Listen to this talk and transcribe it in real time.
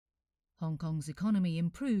Hong Kong's economy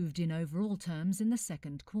improved in overall terms in the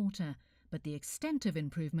second quarter, but the extent of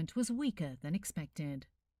improvement was weaker than expected.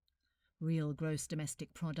 Real gross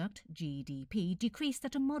domestic product, GDP, decreased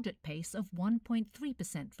at a moderate pace of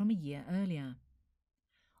 1.3% from a year earlier.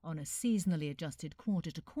 On a seasonally adjusted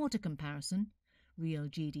quarter-to-quarter comparison, real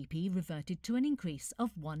GDP reverted to an increase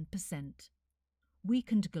of 1%.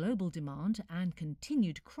 Weakened global demand and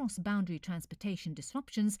continued cross-boundary transportation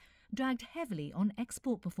disruptions dragged heavily on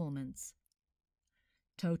export performance.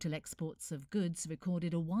 Total exports of goods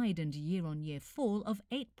recorded a widened year-on-year fall of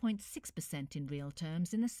 8.6% in real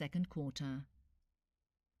terms in the second quarter.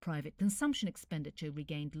 Private consumption expenditure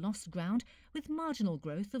regained lost ground with marginal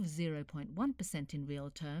growth of 0.1% in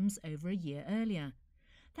real terms over a year earlier,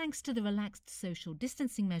 thanks to the relaxed social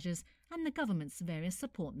distancing measures and the government's various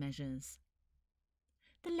support measures.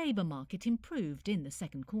 The labour market improved in the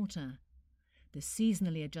second quarter. The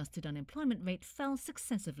seasonally adjusted unemployment rate fell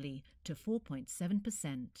successively to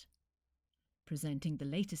 4.7%. Presenting the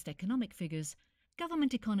latest economic figures,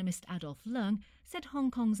 government economist Adolf Leung said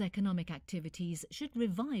Hong Kong's economic activities should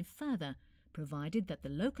revive further, provided that the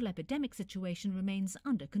local epidemic situation remains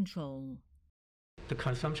under control. The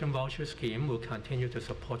consumption voucher scheme will continue to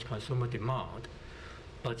support consumer demand,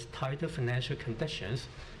 but tighter financial conditions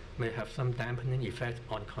may have some dampening effect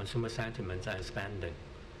on consumer sentiment and spending.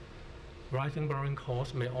 Rising borrowing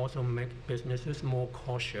costs may also make businesses more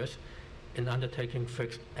cautious in undertaking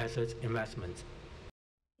fixed assets investments.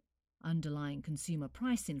 Underlying consumer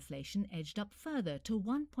price inflation edged up further to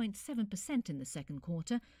 1.7% in the second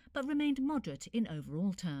quarter, but remained moderate in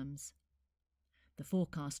overall terms. The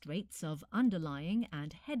forecast rates of underlying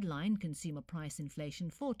and headline consumer price inflation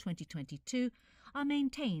for 2022 are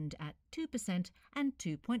maintained at 2% and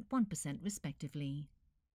 2.1% respectively.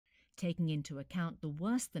 Taking into account the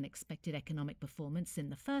worse-than-expected economic performance in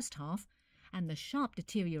the first half and the sharp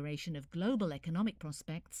deterioration of global economic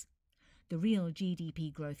prospects, the real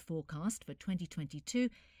GDP growth forecast for 2022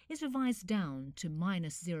 is revised down to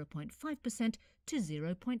 -0.5% to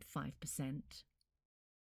 0.5%.